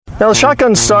Now, the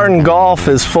shotgun start in golf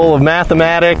is full of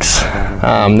mathematics.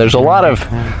 There's a lot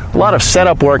of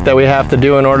setup work that we have to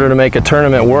do in order to make a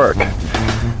tournament work.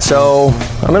 So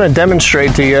I'm going to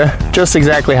demonstrate to you just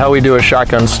exactly how we do a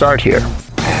shotgun start here.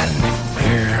 And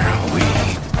here we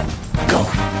go.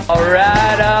 All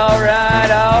right.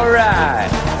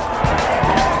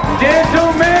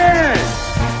 Gentlemen,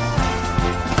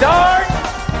 start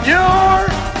your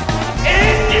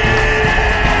engine!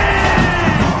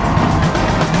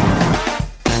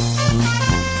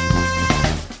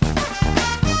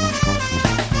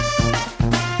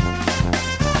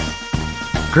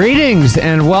 Greetings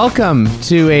and welcome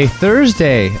to a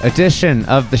Thursday edition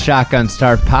of the Shotgun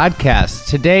Start podcast.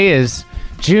 Today is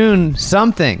June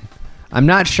something. I'm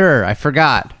not sure. I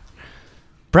forgot.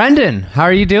 Brendan, how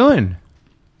are you doing?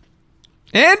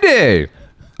 Andy,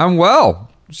 I'm well.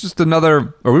 It's just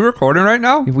another... Are we recording right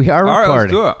now? We are All right,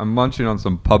 let's recording. do it. I'm munching on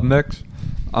some pub mix.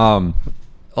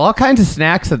 All kinds of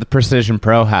snacks at the Precision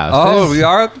Pro House. We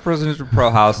are at the Precision Pro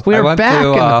House. We I are went back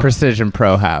to, in the Precision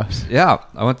Pro House. Yeah,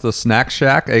 I went to the Snack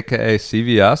Shack, a.k.a.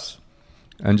 CVS,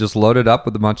 and just loaded up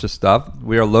with a bunch of stuff.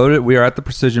 We are loaded. We are at the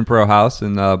Precision Pro House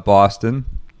in Boston.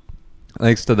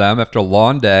 Thanks to them, after a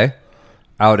long day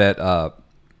out at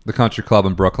the Country Club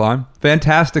in Brookline.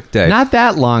 Fantastic day. Not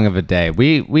that long of a day.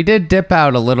 We did dip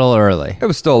out a little early. It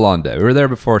was still a long day. We were there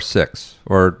before 6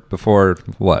 or before,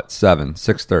 7,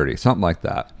 6:30, something like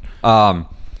that.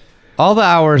 All the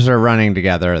hours are running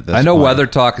together at this I know point. weather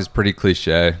talk is pretty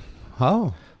cliche,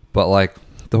 Oh. but like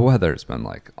the weather's been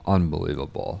like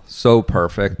unbelievable. So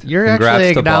perfect. You're Congrats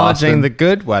actually to acknowledging Boston. the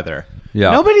good weather.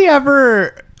 Yeah. Nobody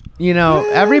ever,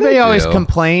 everybody they always do.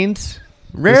 complains.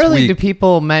 Rarely week- do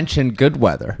people mention good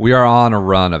weather. We are on a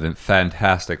run of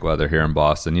fantastic weather here in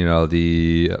Boston. You know,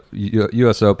 the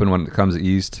U.S. Open, when it comes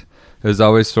east, is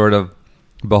always sort of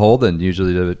beholden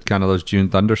usually to kind of those June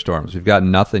thunderstorms. We've got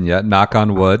nothing yet. Knock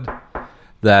on wood.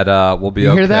 That will be You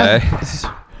okay. hear that? This is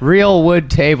real wood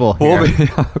table here We'll be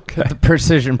okay. at the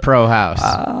Precision Pro House.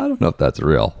 I don't know if that's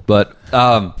real, but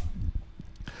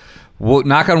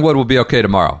knock on wood, will be okay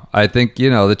tomorrow. I think,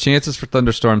 the chances for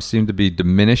thunderstorms seem to be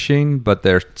diminishing, but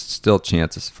there's still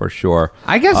chances for sure.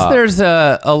 I guess there's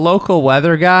a local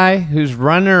weather guy who's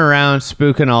running around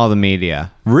spooking all the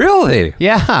media. Really?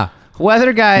 Yeah.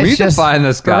 Weather guys We need to just find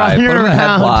this guy. Put running him in a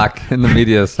around. headlock in the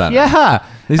media center. Yeah.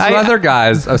 These I- weather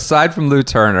guys, aside from Lou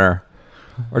Turner,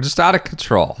 are just out of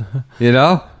control. They're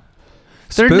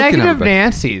They're spooking negative everybody.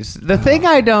 Nancy's. The thing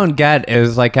I don't get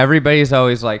is like everybody's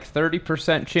always like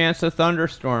 30% chance of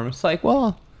thunderstorm. It's like,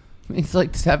 well, it's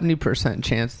like 70%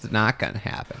 chance it's not going to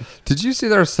happen. Did you see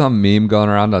there was some meme going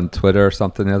around on Twitter or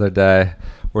something the other day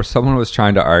where someone was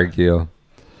trying to argue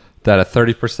that a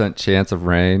 30% chance of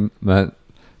rain meant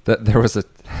that there was a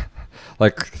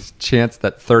chance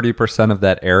that 30% of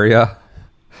that area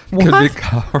could be What?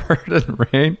 covered in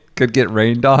rain, could get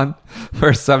rained on,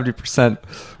 where 70%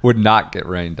 would not get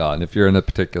rained on if you're in a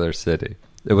particular city.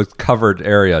 It was covered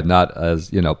area, not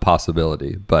as,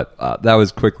 possibility, but that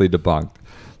was quickly debunked,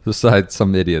 besides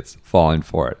some idiots falling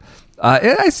for it.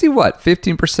 And I see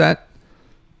 15%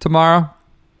 tomorrow?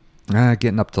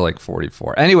 Getting up to like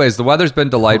 44. Anyways, the weather's been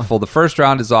delightful. The first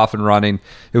round is off and running.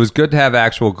 It was good to have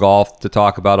actual golf to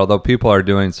talk about, although people are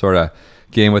doing sort of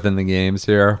game within the games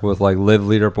here with like live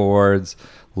leaderboards,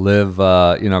 live,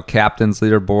 captains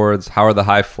leaderboards. How are the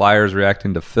high flyers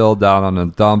reacting to Phil down on the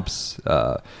dumps?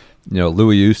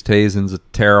 Louis Oosthuizen's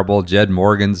terrible. Jed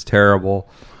Morgan's terrible.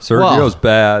 Sergio's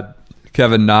bad.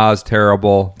 Kevin Na's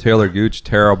terrible. Taylor Gooch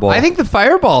terrible. I think the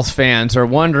Fireballs fans are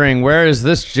wondering, where is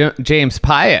this James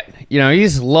Pyatt?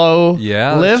 He's low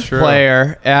Yeah, that's live true.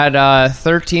 player at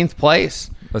 13th place.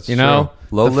 That's Low true.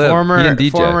 Low the live. He former and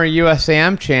DJ. former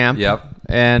USAM champ. Yep.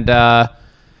 And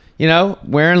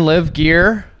wearing live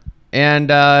gear and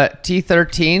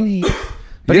T13.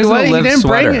 But has a Liv didn't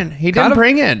sweater. bring in. He Kind didn't of-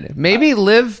 bring in. Maybe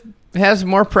Liv has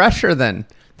more pressure than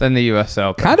the US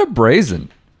Open. Kind of brazen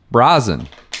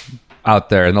out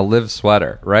there in the live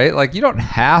sweater, right? Like, you don't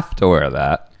have to wear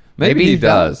that. Maybe he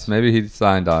does. Maybe he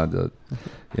signed on to,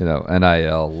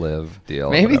 NIL live deal.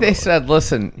 or Maybe they whatever. said,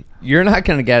 listen, you're not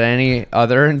going to get any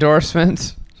other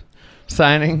endorsements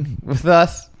signing with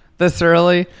us this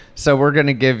early, so we're going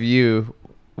to give you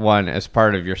one as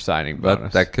part of your signing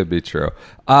bonus. That could be true.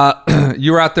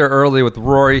 You were out there early with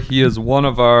Rory. He is one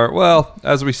of our,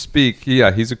 as we speak,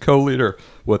 he's a co-leader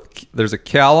with, there's a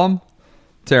Callum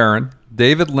Tarrant,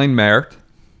 David Lingmerkt,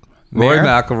 Rory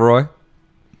Merritt? McIlroy,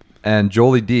 and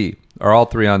Jolie D are all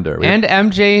 3 under. We And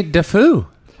MJ Defoe.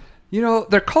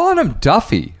 they're calling him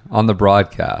Duffy on the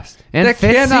broadcast. And that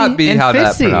Fitzy, cannot be and how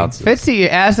that Fitzy. pronounces. Fitzy,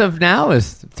 as of now,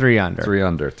 is 3 under. 3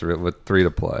 under, with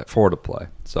 4 to play.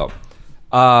 So,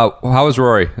 How was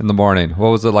Rory in the morning? What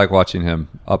was it like watching him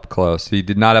up close? He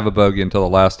did not have a bogey until the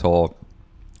last hole.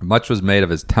 Much was made of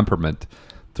his temperament,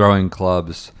 throwing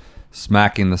clubs,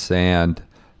 smacking the sand,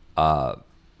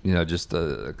 just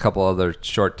a couple other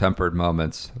short-tempered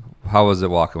moments. How was it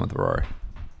walking with Rory?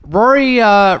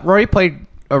 Rory played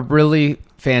a really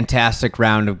fantastic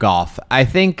round of golf. I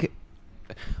think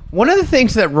one of the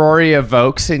things that Rory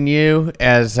evokes in you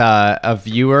as a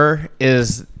viewer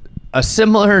is a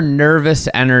similar nervous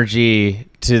energy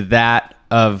to that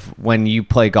of when you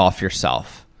play golf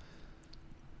yourself.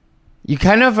 You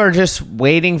kind of are just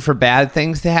waiting for bad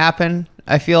things to happen.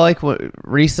 I feel like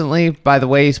recently, by the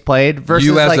way he's played, versus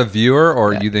you as like, a viewer,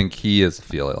 or you think he is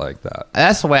feeling like that?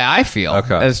 That's the way I feel.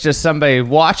 Okay. As just somebody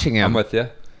watching him. I'm with you.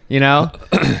 You know,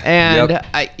 and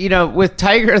Yep. with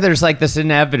Tiger, there's like this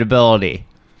inevitability,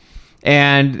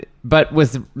 but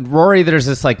with Rory, there's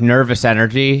this like nervous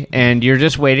energy, and you're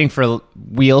just waiting for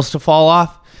wheels to fall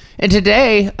off. And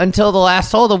today, until the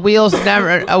last hole, a wheel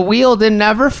did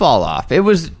never fall off. It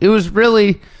was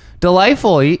really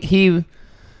delightful. He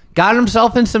got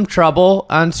himself in some trouble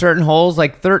on certain holes,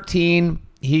 like 13.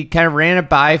 He kind of ran it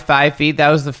by 5 feet. That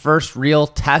was the first real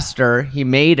tester. He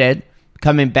made it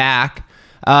coming back.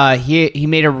 He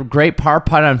made a great par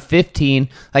putt on 15.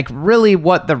 Like, really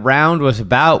what the round was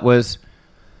about was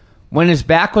when his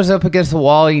back was up against the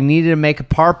wall, he needed to make a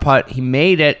par putt. He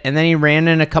made it, and then he ran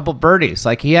in a couple birdies.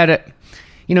 Like, he had it,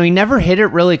 he never hit it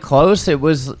really close. It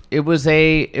was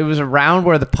a round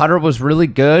where the putter was really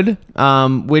good,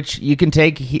 which you can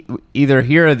take either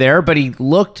here or there, but he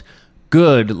looked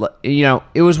good.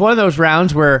 It was one of those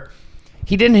rounds where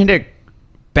he didn't hit it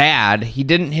bad. He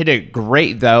didn't hit it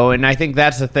great, though, and I think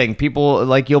that's the thing. People,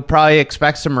 like, you'll probably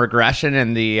expect some regression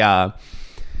in the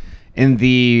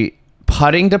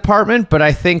putting department, but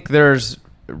I think there's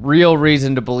real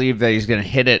reason to believe that he's going to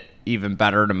hit it even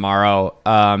better tomorrow.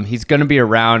 He's going to be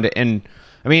around, and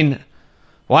I mean,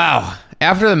 wow,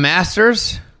 after the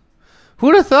Masters,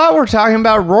 who'd have thought we're talking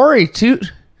about Rory two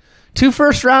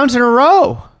first rounds in a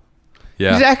row?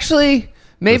 Yeah. He's actually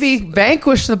maybe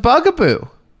vanquished the bugaboo.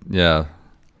 Yeah.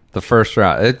 The first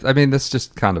round. This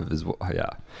just kind of is,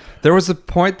 yeah. There was a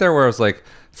point there where it was like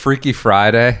Freaky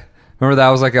Friday. Remember that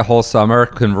was like a whole summer?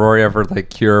 Can Rory ever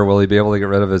like cure? Will he be able to get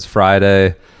rid of his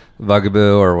Friday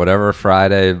bugaboo or whatever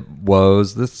Friday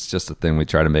woes? This is just a thing we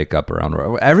try to make up around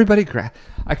Rory. Everybody,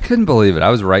 I couldn't believe it. I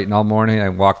was writing all morning. I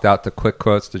walked out to Quick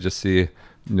Quotes to just see,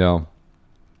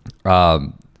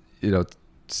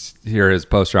 hear his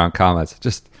post-round comments.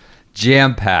 Just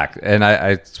jam-packed. And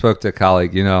I spoke to a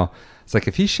colleague, it's like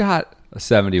if he shot a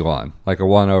 71, like a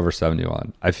 1 over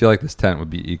 71, I feel like this tent would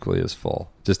be equally as full.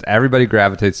 Just everybody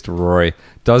gravitates to Rory.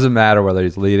 Doesn't matter whether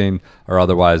he's leading or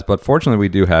otherwise, but fortunately we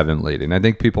do have him leading. I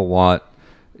think people want,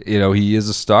 he is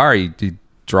a star. He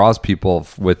draws people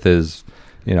with his,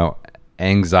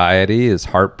 anxiety, his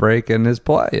heartbreak, and his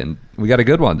play, and we got a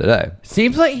good one today.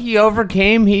 Seems like he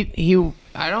overcame. He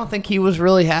I don't think he was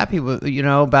really happy with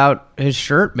about his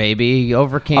shirt. Maybe he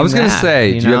overcame. I was going to that,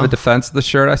 say, do you have a defense of the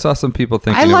shirt? I saw some people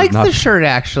thinking I liked not the shirt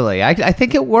actually. I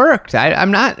think it worked.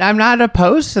 I'm not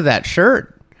opposed to that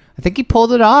shirt. I think he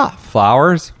pulled it off.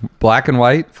 Flowers, black and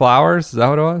white flowers. Is that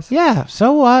what it was? Yeah.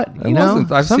 So what?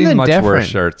 I've something seen much different, worse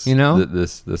shirts.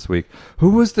 This week. Who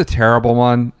was the terrible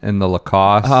one in the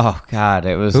Lacoste? Oh God,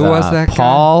 it was. Who was that guy?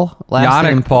 Paul.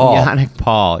 Yannick Paul. Yannick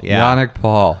Paul. Yeah. Yannick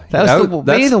Paul. That was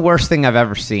maybe the worst thing I've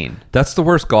ever seen. That's the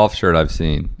worst golf shirt I've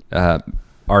seen,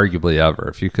 arguably ever.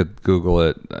 If you could Google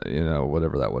it,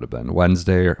 whatever that would have been,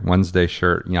 Wednesday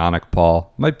shirt, Yannick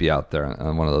Paul, might be out there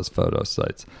on one of those photo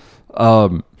sites.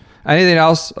 Anything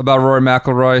else about Rory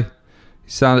McIlroy?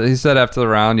 He said after the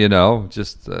round,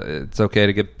 it's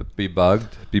okay to be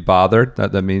bugged, be bothered.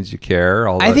 That means you care.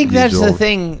 I think that's the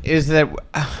thing, is that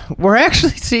we're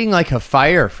actually seeing like a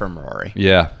fire from Rory.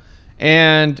 Yeah.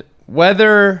 And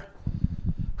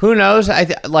who knows? I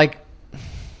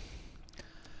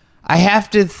have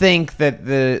to think that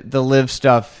the live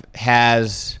stuff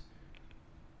has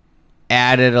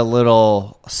added a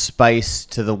little spice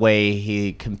to the way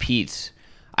he competes.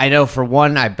 I know for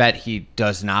one, I bet he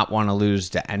does not want to lose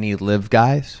to any live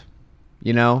guys.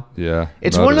 Yeah.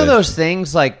 It's one of those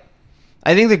things, like,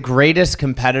 I think the greatest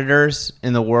competitors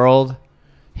in the world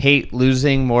hate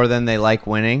losing more than they like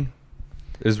winning.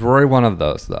 Is Rory one of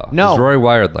those, though? No. Is Rory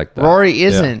wired like that? Rory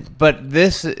isn't, but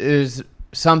this is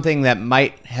something that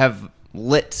might have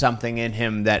lit something in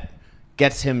him that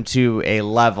gets him to a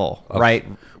level, right,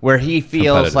 where he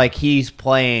feels like he's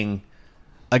playing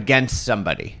against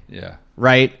somebody. Yeah.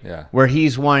 Right? Yeah. Where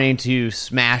he's wanting to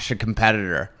smash a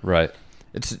competitor. Right.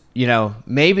 It's,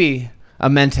 maybe a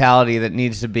mentality that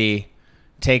needs to be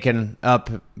taken up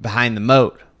behind the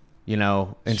moat,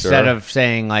 instead Sure. of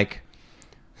saying like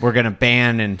we're going to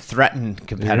ban and threaten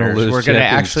competitors, lose we're going to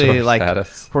champions actually tour like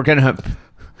status. we're going to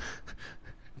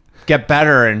get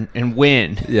better and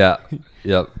win. Yeah.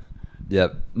 Yep.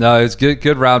 No, it's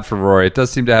good round for Rory. It does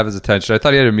seem to have his attention. I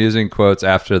thought he had amusing quotes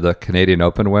after the Canadian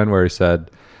Open win where he said,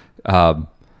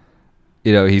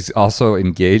 he's also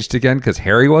engaged again because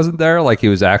Harry wasn't there. Like he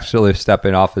was actually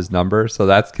stepping off his number. So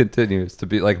that continues to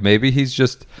be like maybe he's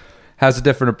just has a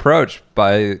different approach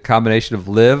by a combination of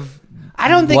Liv. I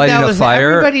don't think lighting that a was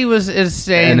fire, everybody is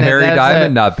saying and that Harry that's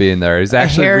Diamond not being there. He's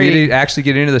actually Harry- actually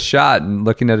getting into the shot and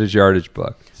looking at his yardage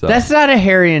book. So. That's not a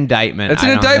Harry indictment. It's an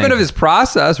I don't indictment think. of his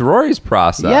process, Rory's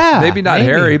process. Yeah, maybe not maybe.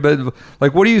 Harry, but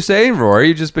like, what are you saying, Rory?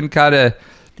 You've just been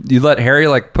you let Harry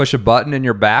like push a button in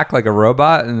your back like a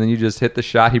robot, and then you just hit the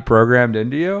shot he programmed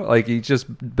into you. Like he's just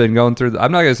been going through.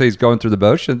 I'm not gonna say he's going through the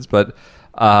motions, but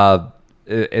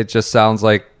it just sounds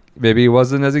like maybe he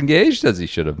wasn't as engaged as he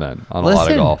should have been on a lot of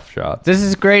Listen, golf shots. This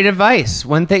is great advice.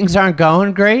 When things aren't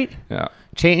going great, Yeah.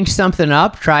 change something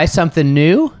up, try something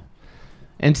new,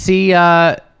 and see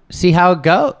how it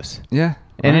goes. Yeah.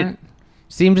 And All right.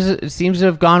 it seems to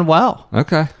have gone well.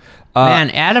 Okay. Man,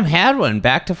 Adam Hadwin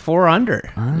back to 4 under.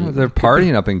 They're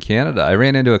partying up in Canada. I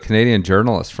ran into a Canadian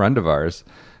journalist friend of ours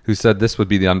who said this would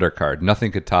be the undercard.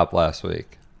 Nothing could top last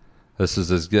week. This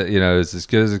is as good, is as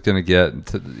good as it's going to get.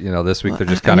 This week they're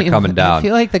just kind of coming down. I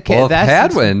feel like if that's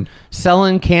Hadwin.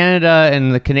 selling Canada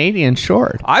and the Canadians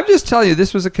short. I'm just telling you,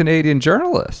 this was a Canadian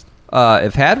journalist.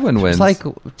 If Hadwin wins, It's like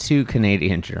 2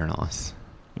 Canadian journalists.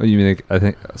 oh, you mean I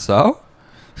think so?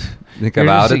 You think I've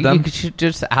outed them? You should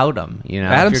just out them.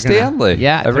 Adam if you're gonna- Stanley.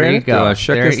 Yeah, I there ran you into him. go. I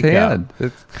shook There his you go. hand.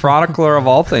 It's chronicler of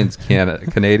all things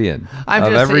Canadian. I'm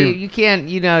Of just every- saying, you can't,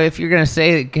 if you're going to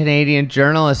say Canadian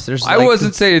journalists, there's I like,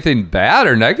 wasn't saying anything bad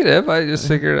or negative. I just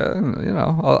figured,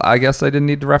 I guess I didn't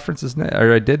need to reference his name,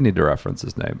 or I did need to reference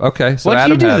his name. Okay, so What'd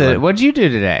Adam you do? Hadwin. What'd you do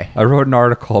today? I wrote an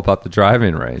article about the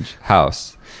driving range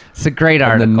house. It's a great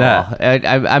On the article.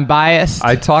 net. I'm biased.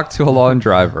 I talked to a lawn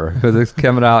driver who was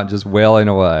coming out and just wailing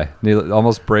away,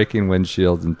 almost breaking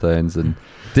windshields and things, and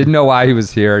didn't know why he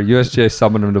was here. USGA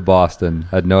summoned him to Boston.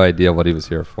 Had no idea what he was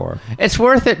here for. It's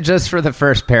worth it just for the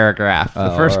first paragraph.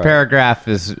 The Oh, first all right. paragraph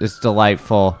is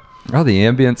delightful. Oh, the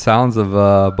ambient sounds of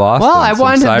Boston. Well, I Some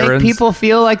wanted to sirens. make people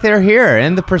feel like they're here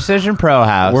in the Precision Pro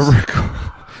House.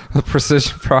 The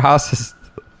Precision Pro House is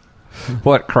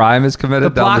what crime is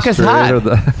committed The down block the is street? hot. Or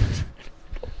the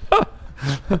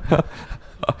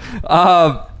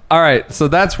all right, so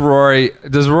that's Rory.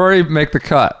 Does Rory make the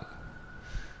cut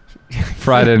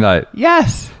Friday night?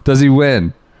 Yes. Does he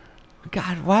win?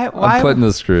 God, why? I'm putting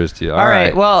the screws to you. All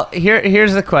right. Well,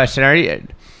 here's the question: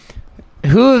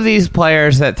 who of these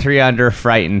players at 3 under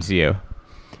frightens you?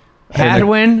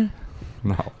 Hadwin,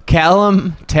 No.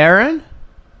 Callum Tarrant?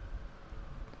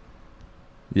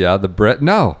 Yeah, the Brit.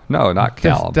 No, not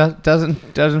Callum.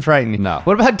 Doesn't frighten you. No.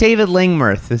 What about David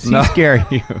Lingmerth? Does he No. scare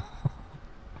you?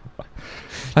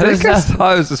 I think I does-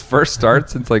 saw it was his first start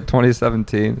since like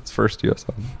 2017. It's first US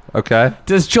Open. Okay.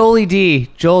 Does Joel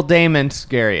Damon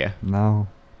scare you? No.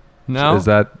 No. Is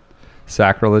that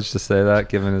sacrilege to say that,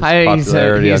 given his He's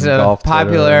popularity on a golf Twitter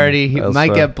popularity. and He elsewhere?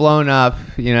 might get blown up,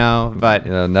 but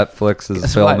Netflix is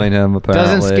guess what? filming him.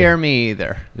 Apparently, doesn't scare me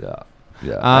either. Yeah.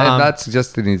 I'm not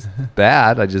suggesting he's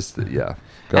bad. I just Go ahead.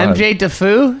 MJ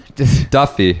Defoe?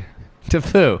 Duffy.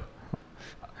 Defoe.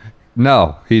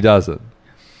 No, he doesn't.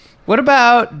 What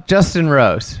about Justin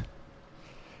Rose?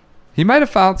 He might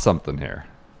have found something here.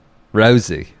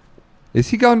 Rosie, is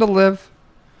he going to live?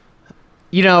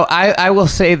 I will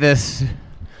say this.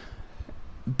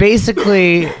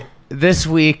 Basically, this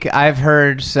week I've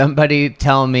heard somebody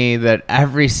tell me that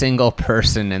every single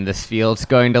person in this field's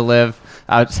going to live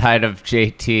outside of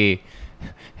JT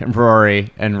and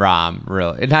Rory and Rahm,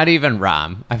 really. Not even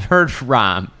Rahm. I've heard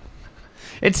Rahm.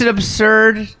 It's an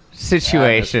absurd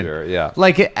situation. Atmosphere, yeah.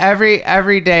 Like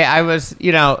every day I was,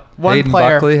 one Hayden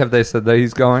player. Buckley, have they said that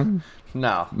he's going?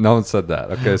 No. No one said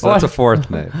that. Okay, so that's a fourth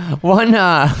name.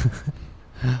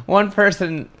 One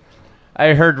person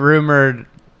I heard rumored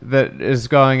that is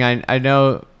going. I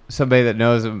know somebody that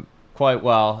knows him quite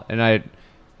well, and I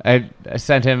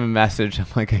sent him a message. I'm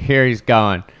like, I hear he's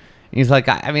going. And he's like,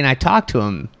 I talked to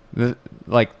him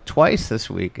like twice this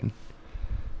week, and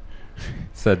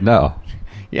Said no.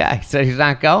 yeah, he said he's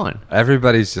not going.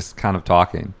 Everybody's just kind of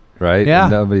talking, right? Yeah.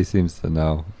 And nobody seems to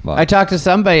know much. I talked to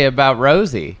somebody about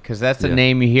Rosie because that's a Yeah.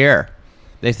 name you hear.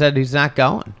 They said he's not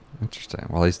going. Interesting.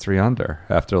 Well, he's 3 under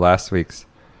after last week's,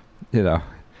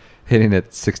 hitting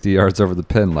it 60 yards over the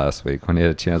pin last week when he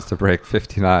had a chance to break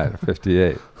 59 or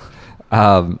 58.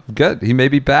 Good. He may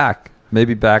be back.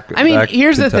 Maybe back. I mean, back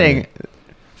here's the contending. thing.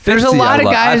 There's a Fitzy, lot of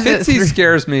guys that Fitzy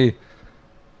scares me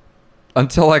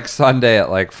until like Sunday at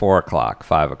like 4 o'clock,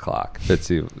 5 o'clock.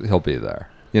 Fitzy, he'll be there.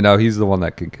 You know, he's the one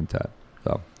that can contend.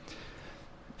 So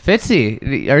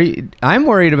Fitzy, I'm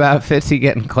worried about Fitzy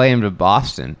getting claimed a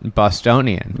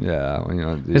Bostonian. yeah, you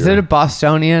know, Is it a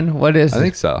Bostonian? What is I it?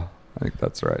 think so. I think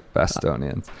that's right.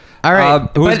 Bostonians. All right,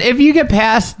 who's- but if you get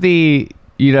past the,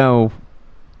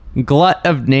 glut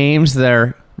of names that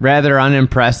are rather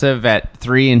unimpressive at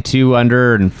 3 and 2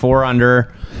 under and 4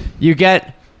 under, you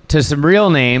get to some real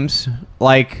names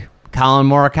like Colin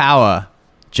Morikawa,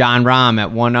 John Rahm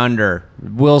at 1 under,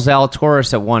 Will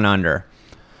Zalatoris at 1 under,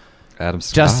 Adam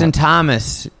Scott. Justin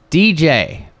Thomas,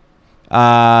 DJ,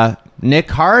 Nick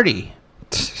Hardy,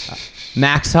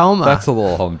 Max Homa. That's a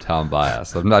little hometown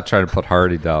bias. I'm not trying to put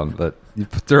Hardy down, but you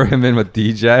threw him in with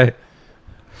DJ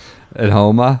and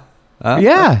Homa.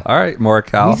 Yeah. All right,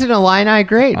 Morikawa. He's an Illini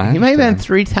great. I He might have been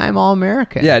understand. 3-time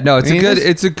All-American. Yeah, no, it's I mean,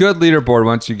 it's a good leaderboard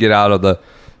once you get out of the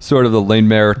sort of the Lane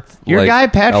Mare. Your like, guy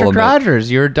Patrick element.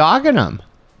 Rogers, you were dogging him.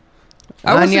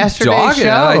 I on wasn't yesterday's jogging.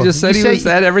 show. I just said You he said- was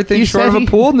at everything you short said of a he-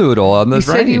 pool noodle on You this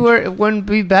said range. you wouldn't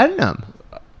be betting him.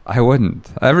 I wouldn't.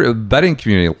 Betting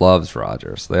community loves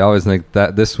Rogers. They always think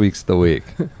that this week's the week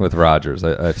with Rogers.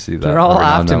 I see that. They're all every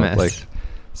now and then with, optimists. like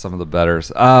some of the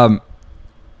bettors.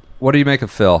 What do you make of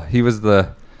Phil? He was the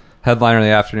headliner in the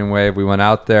afternoon wave. We went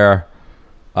out there,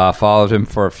 followed him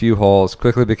for a few holes.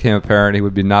 Quickly became apparent he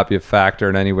would not be a factor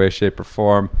in any way, shape, or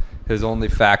form. His only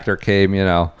factor came,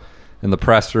 in the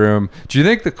press room. Do you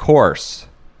think the course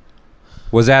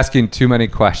was asking too many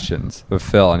questions of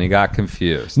Phil and he got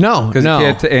confused? No, because no. he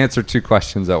had to answer 2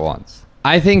 questions at once.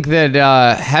 I think that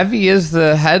heavy is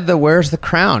the head that wears the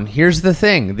crown. Here's the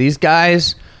thing. These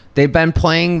guys, they've been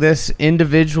playing this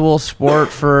individual sport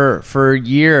for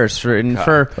years.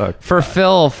 For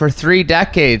Phil, for 3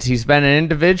 decades, he's been an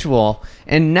individual.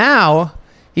 And now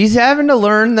he's having to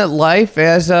learn that life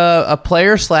as a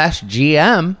player /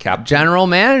 GM, Captain. general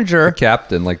manager,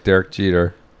 Captain, like Derek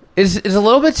Jeter. is a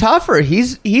little bit tougher.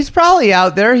 He's probably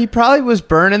out there. He probably was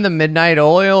burning the midnight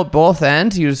oil at both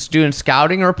ends. He was doing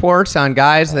scouting reports on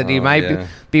guys that he might yeah.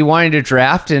 be wanting to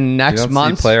draft in You next don't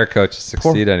month. see player coaches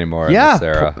succeed anymore in Yeah, this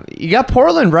era. you got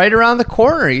Portland right around the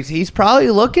corner. He's probably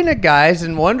looking at guys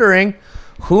and wondering,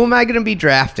 who am I going to be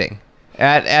drafting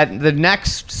at the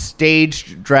next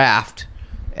staged draft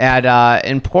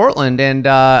in Portland? And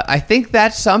I think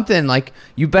that's something like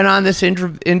you've been on this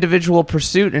individual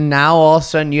pursuit, and now all of a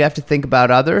sudden you have to think about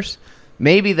others.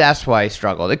 Maybe that's why he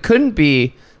struggled. It couldn't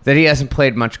be that he hasn't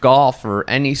played much golf or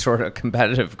any sort of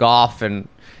competitive golf in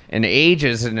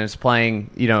ages and is playing,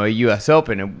 a U.S.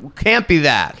 Open. It can't be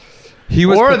that.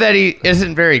 Or that he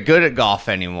isn't very good at golf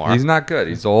anymore. He's not good.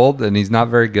 He's old and he's not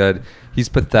very good. He's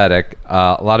pathetic.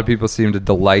 A lot of people seem to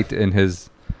delight in his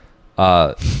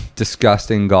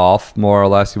disgusting golf, more or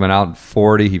less. He went out in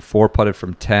 40. He 4-putted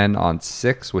from 10 on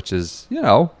 6, which is,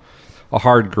 a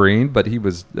hard green, but he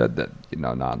was, not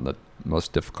in the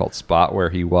most difficult spot where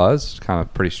he was. Kind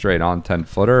of pretty straight on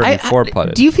 10-footer, and he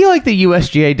 4-putted. Do you feel like the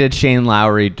USGA did Shane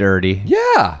Lowry dirty?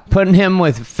 Yeah. Putting him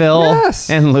with Phil Yes.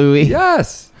 and Louis?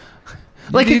 Yes.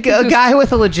 Like You a need to just- guy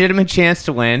with a legitimate chance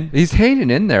to win? He's hanging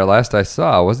in there last I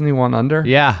saw. Wasn't he 1 under?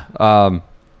 Yeah.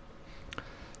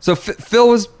 So Phil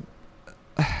was...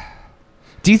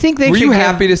 Do you think they Were should you give-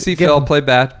 happy to see give- Phil play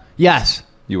bad? Yes.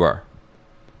 You were.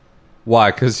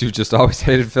 Why? Because you just always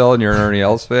hated Phil and you're an Ernie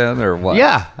Els fan, or what?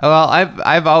 Yeah. Well,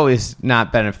 I've always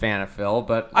not been a fan of Phil,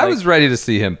 but I was ready to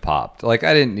see him popped. Like,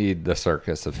 I didn't need the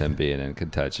circus of him being in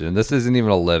contention. And this isn't even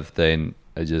a live thing.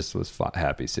 I just was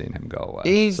happy seeing him go away.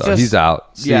 He's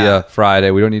out. See ya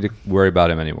Friday. We don't need to worry about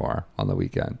him anymore on the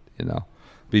weekend.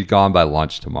 Be gone by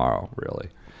lunch tomorrow. Really.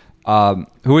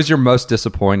 Who was your most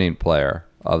disappointing player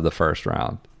of the first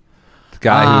round? The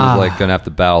guy who was gonna have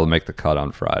to battle to make the cut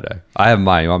on Friday. I have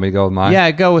mine. You want me to go with mine?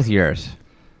 Yeah, go with yours.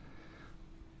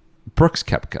 Brooks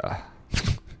Koepka.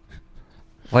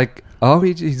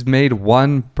 He's made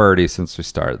 1 birdie since we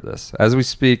started this. As we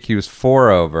speak, he was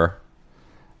 4 over.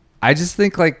 I just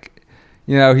think,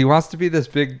 he wants to be this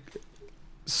big,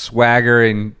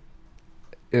 swaggering,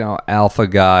 alpha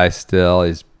guy still.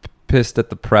 He's pissed at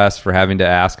the press for having to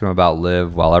ask him about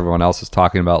Liv while everyone else is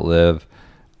talking about Liv.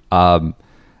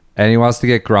 And he wants to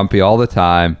get grumpy all the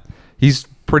time. He's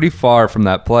pretty far from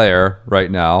that player right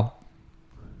now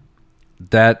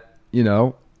that,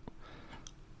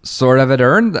 sort of had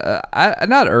earned,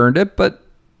 not earned it, but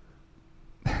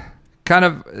kind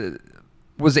of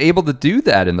was able to do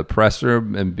that in the press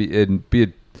room and be a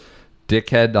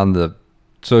dickhead on the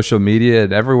social media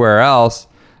and everywhere else.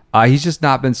 He's just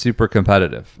not been super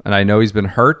competitive. And I know he's been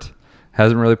hurt,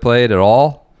 hasn't really played at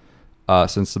all.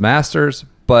 since the Masters,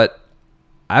 but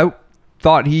I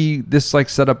thought this like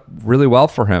set up really well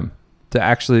for him to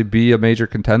actually be a major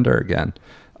contender again.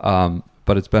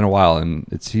 But it's been a while, and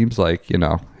it seems like, you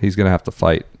know, he's going to have to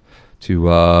fight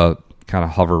to kind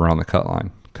of hover around the cut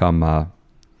line come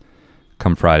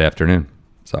Friday afternoon.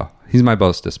 So he's my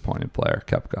most disappointed player,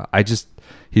 Koepka.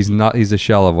 He's a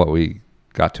shell of what we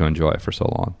got to enjoy for so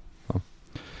long. So,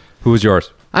 who was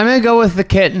yours? I'm going to go with the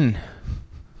kitten.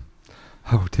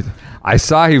 Oh, I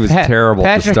saw he was terrible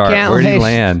to start. Where did he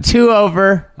land? 2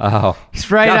 over. Oh, He's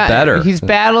right got better. He's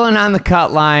battling on the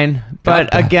cut line,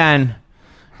 but again,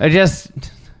 this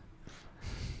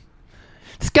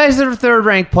guy's the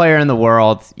 3rd-ranked player in the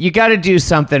world. You got to do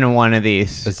something in one of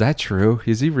these. Is that true?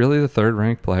 Is he really the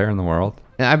 3rd-ranked player in the world?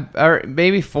 Or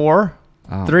maybe 4,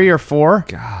 Oh, 3 or 4.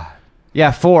 God.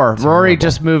 Yeah, 4. Terrible. Rory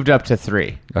just moved up to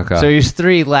 3. Okay. So he was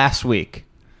 3 last week.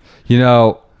 You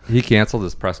know, he canceled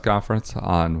his press conference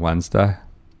on Wednesday.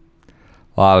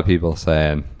 A lot of people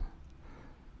saying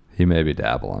he may be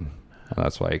dabbling. And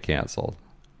that's why he canceled.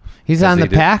 He's on the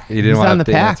pack. He didn't He's want on the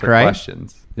to pack, answer right?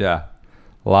 questions. Yeah,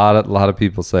 a lot of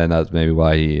people saying that's maybe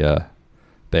why he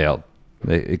bailed,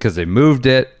 because they moved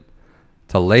it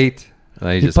to late.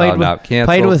 And he just out canceled.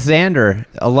 Played with Xander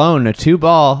alone, a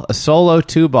 2-ball, a solo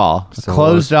 2-ball, a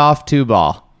closed off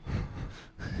 2-ball.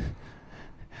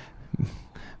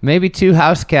 Maybe 2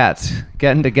 house cats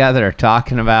getting together,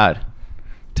 talking about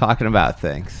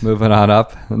things. Moving on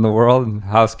up in the world, and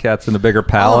house cats in a bigger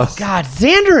palace. Oh God,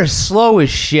 Xander is slow as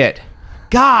shit.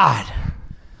 God,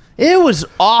 it was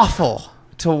awful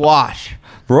to watch.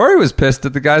 Rory was pissed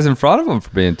at the guys in front of him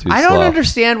for being too slow. I don't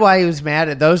understand why he was mad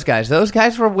at those guys. Those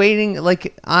guys were waiting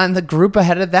like on the group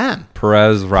ahead of them.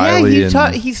 Perez, Riley,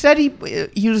 he said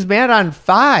he was mad on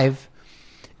 5,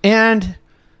 and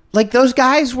like those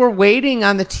guys were waiting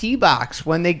on the tee box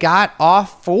when they got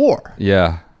off 4.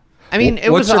 Yeah. I mean,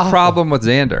 it was What's your awful. problem with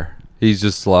Xander? He's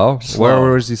just slow. Where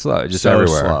was he slow? Just So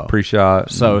everywhere. slow. Pre-shot,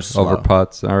 So slow. over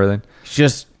putts, and everything.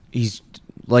 He's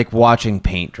like watching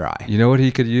paint dry. You know what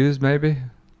he could use? Maybe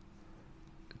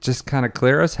just kind of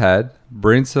clear his head,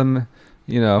 bring some,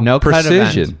 No cut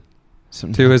precision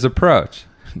to his approach,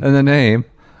 in the name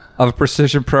of a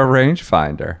Precision Pro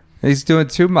rangefinder. He's doing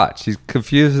too much. He's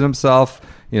confusing himself.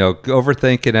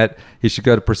 Overthinking it. He should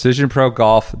go to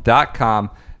precisionprogolf.com.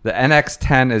 The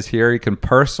NX10 is here. You can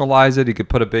personalize it. You can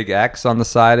put a big X on the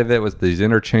side of it with these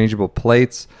interchangeable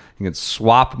plates. You can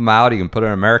swap them out. You can put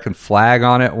an American flag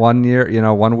on it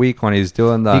 1 week when he's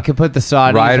doing the He could put the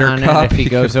Saudis Ryder on Cup. it if he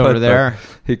goes over there.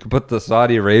 He could put the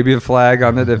Saudi Arabia flag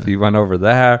on it if he went over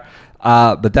there.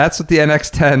 But that's what the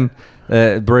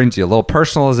NX10 brings you. A little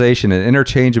personalization and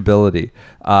interchangeability.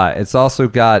 It's also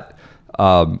got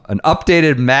an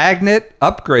updated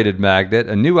upgraded magnet,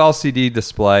 a new LCD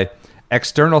display,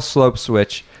 external slope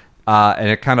switch, and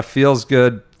it kind of feels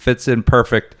good, fits in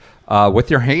perfect with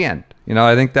your hand.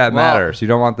 I think that matters. You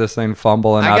don't want this thing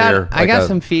fumbling out of your... I got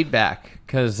some feedback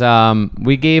because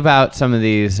we gave out some of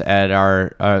these at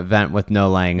our event with No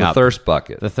Laying Up. The Thirst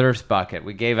Bucket. The Thirst Bucket.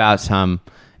 We gave out some,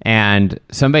 and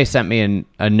somebody sent me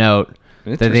a note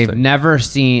that they've never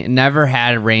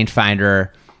had a rangefinder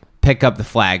pick up the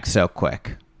flag so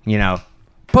quick.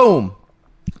 Boom.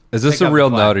 Is this a real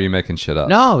note, or are you making shit up?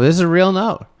 No, this is a real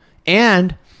note.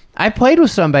 And I played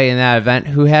with somebody in that event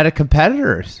who had a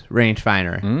competitor's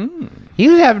rangefinder. He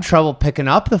was having trouble picking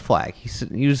up the flag.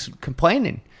 He was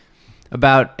complaining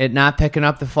about it not picking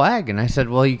up the flag. And I said,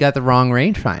 well, you got the wrong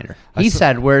rangefinder. He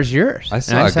said, where's yours? I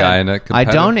saw a guy in a I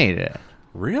donated it.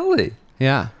 Really?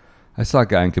 Yeah. I saw a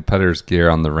guy in competitor's gear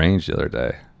on the range the other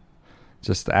day,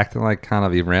 just acting like kind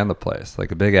of he ran the place,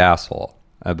 like a big asshole.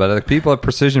 But the people at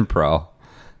Precision Pro,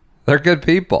 they're good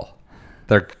people.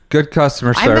 They're good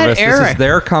customer service. This is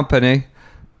their company.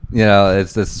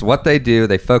 This is what they do.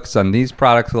 They focus on these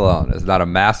products alone. It's not a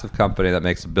massive company that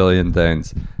makes a billion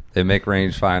things. They make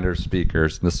rangefinders,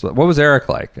 speakers. What was Eric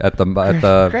like at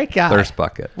the Great guy. Thirst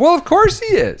Bucket? Well, of course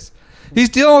he is. He's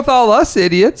dealing with all us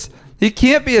idiots. He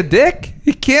can't be a dick.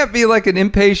 He can't be like an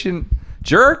impatient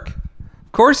jerk.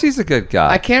 Of course he's a good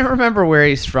guy. I can't remember where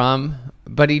he's from,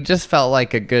 but he just felt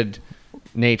like a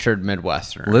good-natured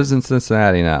Midwesterner. Lives in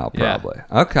Cincinnati now, probably.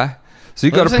 Yeah. Okay. So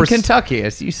you Lives go to in Kentucky,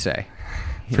 as you say.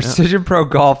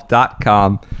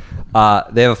 PrecisionProGolf.com.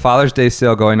 They have a Father's Day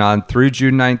sale going on through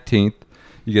June 19th.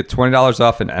 You get $20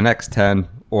 off an NX10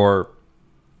 or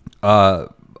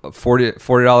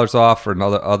 $40 off for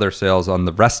other sales on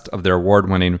the rest of their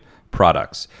award-winning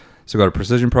products. So go to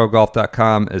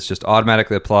PrecisionProGolf.com. It's just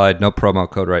automatically applied. No promo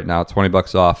code right now.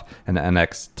 $20 off an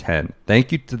NX10.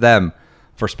 Thank you to them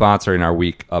for sponsoring our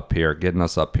week up here, getting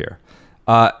us up here.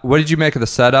 What did you make of the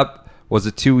setup? Was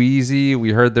it too easy?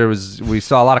 We heard we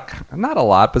saw a lot of, not a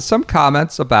lot, but some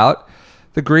comments about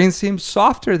the greens seem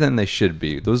softer than they should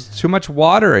be. There was too much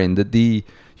watering. The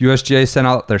USGA sent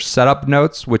out their setup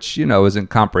notes, which, isn't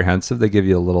comprehensive. They give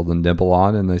you a little to nibble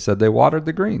on, and they said they watered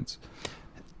the greens.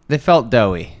 They felt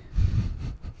doughy.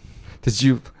 Did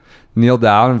you kneel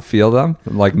down and feel them?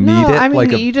 And knead No, it I mean,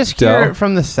 like a you just dough? hear it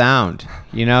from the sound.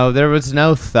 There was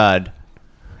no thud.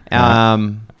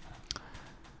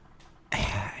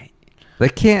 They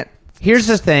can't Here's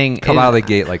the thing. come out of the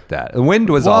gate like that. The wind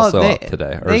was also up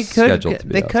today, or scheduled to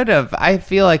be They up. could have. I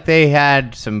feel like they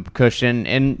had some cushion,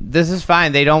 and this is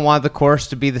fine. They don't want the course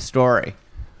to be the story,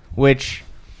 which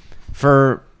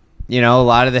for, a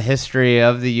lot of the history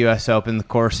of the U.S. Open, the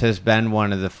course has been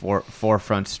one of the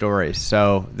forefront stories.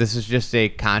 So this is just a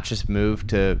conscious move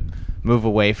to move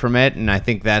away from it, and I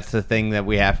think that's the thing that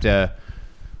we have to,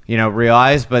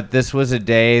 realize. But this was a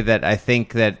day that I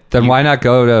think that... Then why not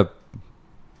go to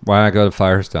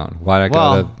Firestone? Why not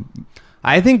go to...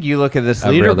 I think you look at this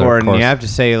every other leaderboard and course? you have to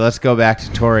say, let's go back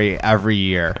to Torrey every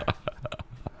year.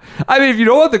 I mean, if you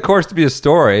don't want the course to be a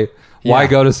story, why Yeah.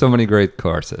 go to so many great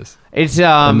courses? It's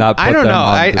not put I don't them know.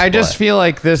 on I just display. feel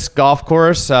like this golf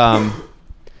course,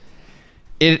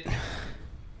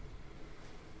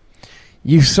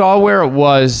 you saw where it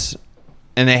was,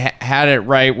 and they had it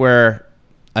right where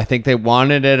I think they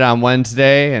wanted it on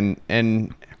Wednesday,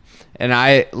 and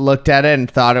I looked at it and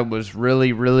thought it was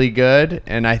really, really good.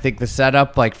 And I think the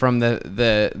setup, from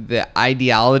the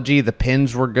ideology, the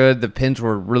pins were good. The pins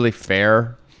were really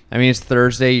fair. I mean, it's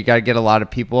Thursday. You got to get a lot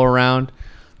of people around.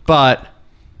 But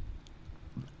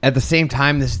at the same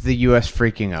time, this is the U.S.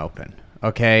 freaking Open,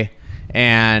 okay?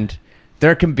 And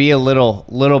there can be a little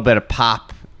bit of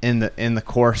pop in the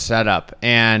course setup.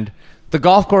 And the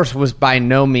golf course was by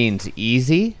no means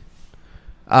easy,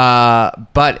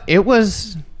 but it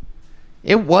wasn't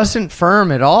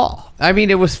firm at all. I mean,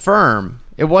 it was firm.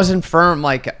 It wasn't firm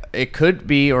like it could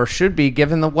be or should be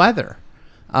given the weather.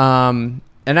 And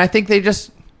I think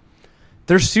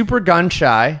they're super gun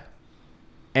shy,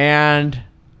 and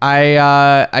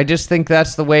I just think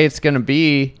that's the way it's going to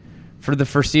be for the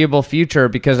foreseeable future,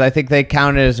 because I think they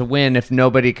count it as a win if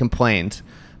nobody complains.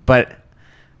 But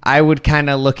I would kind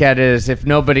of look at it as if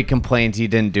nobody complains, you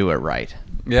didn't do it right.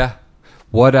 Yeah.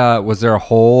 What was there a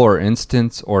hole or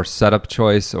instance or setup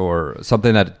choice or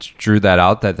something that drew that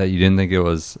out that you didn't think it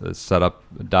was set up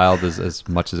dialed as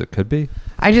much as it could be?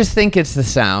 I just think it's the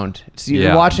sound. You're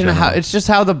Yeah, watching in how general. it's just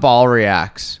how the ball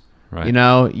reacts. Right.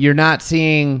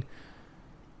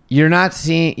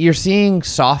 You're seeing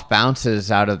soft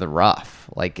bounces out of the rough.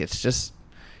 Like, it's just,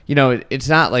 it's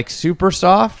not like super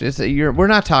soft. We're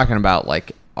not talking about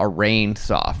like a rain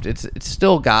soft. It's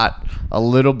still got a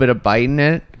little bit of bite in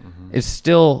it. Mm-hmm. It's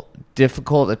still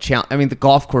difficult to challenge. I mean, the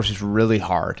golf course is really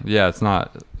hard. Yeah, it's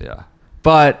not. Yeah.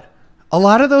 But a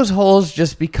lot of those holes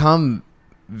just become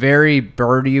very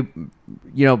birdie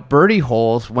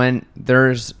holes when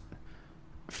there's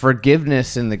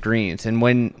forgiveness in the greens, and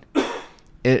when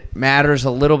it matters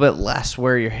a little bit less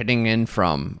where you're hitting in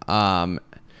from.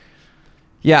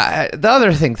 The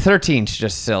other thing, 13 is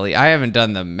just silly. I haven't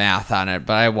done the math on it,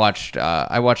 but I watched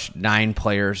 9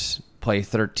 players play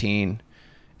 13,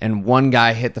 and one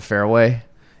guy hit the fairway,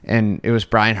 and it was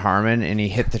Brian Harmon, and he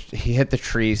hit the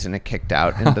trees and it kicked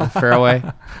out into the fairway.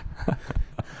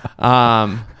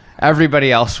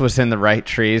 Everybody else was in the right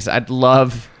trees. I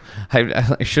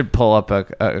should pull up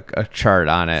a chart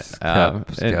on it.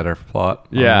 Scatter plot.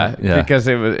 Yeah, because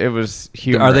it was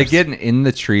humorous. Are they getting in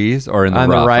the trees or in the on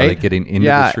rough? the right? Are they getting into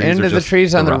the trees? into or the just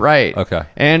trees on the rough? right. Okay.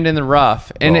 And in the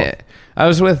rough. And Cool. I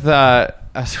was with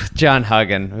John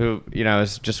Huggan, who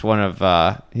is just one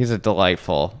of he's a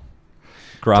delightful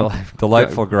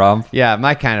Delightful Grump. Yeah,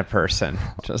 my kind of person.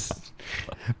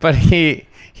 But he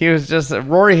was just,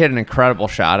 Rory hit an incredible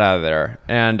shot out of there,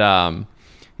 and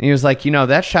he was like,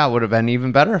 that shot would have been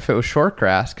even better if it was short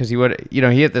grass, because he would, he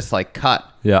hit this like cut,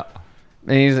 Yeah.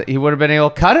 and he would have been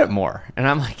able to cut it more. And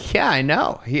I'm like, yeah, I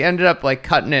know. He ended up like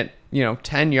cutting it,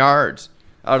 10 yards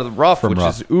out of the rough, which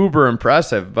is uber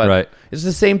impressive. But Right. it's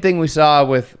the same thing we saw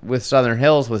with Southern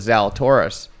Hills with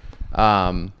Zalatoris.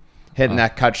 Hitting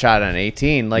that cut shot on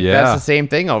 18. Like, Yeah. that's the same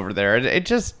thing over there. It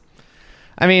just,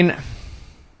 I mean,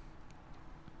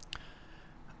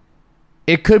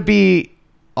 it could be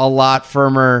a lot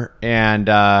firmer, and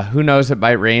who knows, it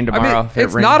might rain tomorrow. I mean,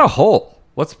 it's not a hole.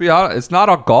 Let's be honest. It's not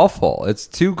a golf hole. It's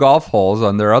 2 golf holes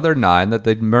on their other 9 that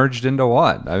they merged into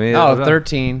one. I mean,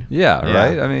 13. Yeah,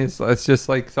 right. I mean, it's just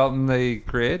like something they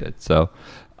created. So,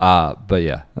 but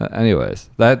yeah. Anyways,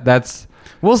 that's.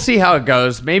 We'll see how it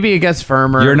goes. Maybe it gets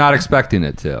firmer. You're not expecting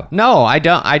it to. No, I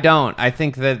don't. I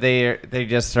think that they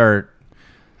just are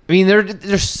I mean,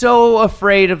 they're so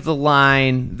afraid of the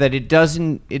line that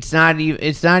it's not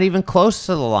even close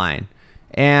to the line.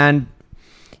 And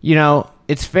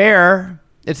it's fair,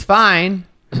 it's fine,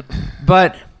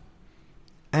 but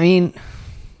I mean,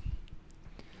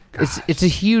 it's a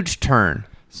huge turn.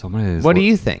 So many of these. What do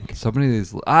you think? So many of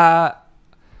these. I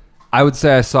would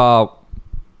say I saw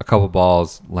a couple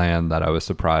balls land that I was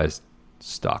surprised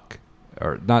stuck,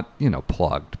 or not,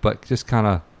 plugged, but just kind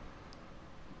of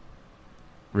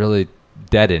really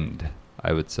deadened,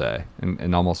 I would say,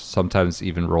 and almost sometimes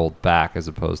even rolled back as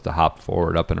opposed to hop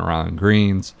forward up and around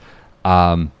greens.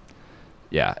 When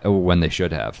they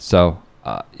should have. So,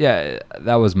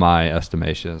 that was my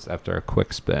estimations after a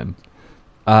quick spin.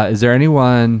 Is there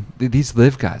anyone? These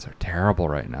live guys are terrible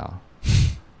right now.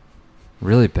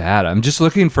 Really bad. I'm just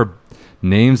looking for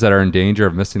names that are in danger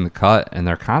of missing the cut, and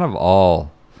they're kind of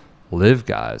all live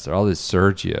guys. They're all this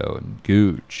Sergio and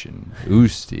Gooch and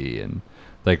Usti, and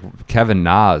like Kevin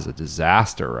Na is a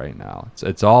disaster right now.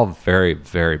 It's all very,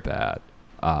 very bad.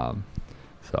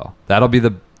 So that'll be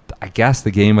the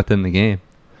game within the game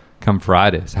come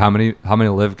Fridays. How many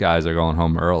live guys are going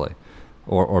home early,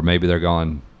 or maybe they're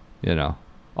going,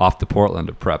 off to Portland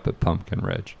to prep at Pumpkin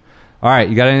Ridge. All right,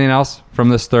 you got anything else from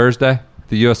this Thursday?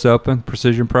 The U.S. Open,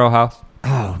 Precision Pro House.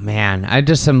 Oh man, I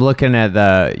just am looking at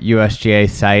the USGA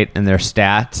site and their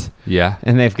stats. Yeah,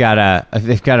 and they've got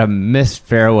a missed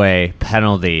fairway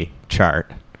penalty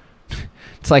chart.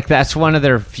 It's like that's one of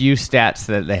their few stats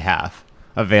that they have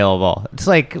available. It's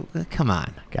like, come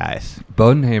on, guys.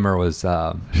 Bodenhamer was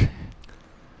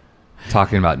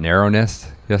talking about narrowness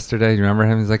yesterday. You remember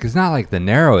him? He's like, it's not like the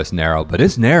narrowest narrow, but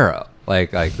it's narrow.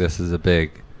 Like this is a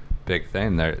big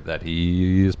thing there that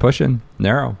he is pushing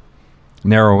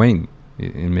narrowing.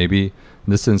 And maybe in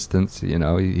this instance,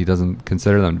 he doesn't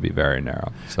consider them to be very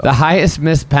narrow. So the highest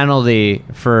missed penalty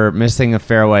for missing a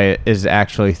fairway is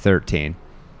actually 13,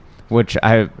 which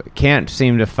I can't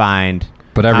seem to find.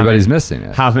 But everybody's missing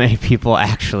it. How many people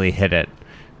actually hit it?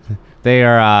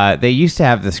 They used to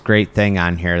have this great thing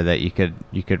on here that you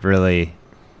could really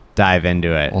dive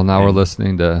into it. Well, now we're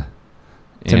listeling to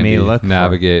Andy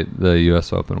navigate the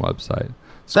U.S. Open website.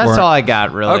 That's all I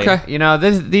got, really. Okay.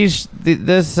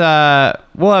 This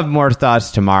we'll have more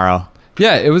thoughts tomorrow.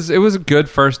 Yeah, it was a good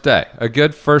first day, a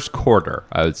good first quarter,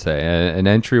 I would say, an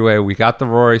entryway. We got the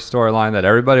Rory storyline that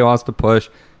everybody wants to push.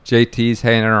 JT's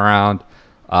hanging around.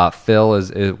 Phil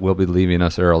will be leaving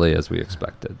us early as we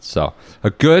expected. So a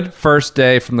good first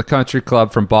day from the Country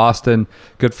Club from Boston.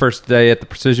 Good first day at the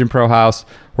Precision Pro House.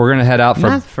 We're going to head out for...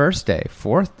 Not first day,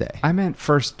 fourth day. I meant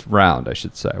first round, I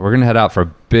should say. We're going to head out for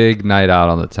a big night out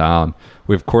on the town.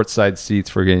 We have courtside seats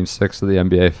for Game 6 of the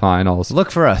NBA Finals. Look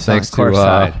for us thanks on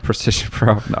courtside. To Precision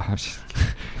Pro. No, I'm just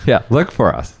yeah, look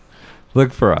for us.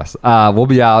 Look for us. We'll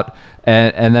be out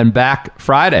and then back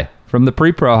Friday from the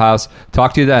Pre-Pro House.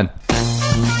 Talk to you then.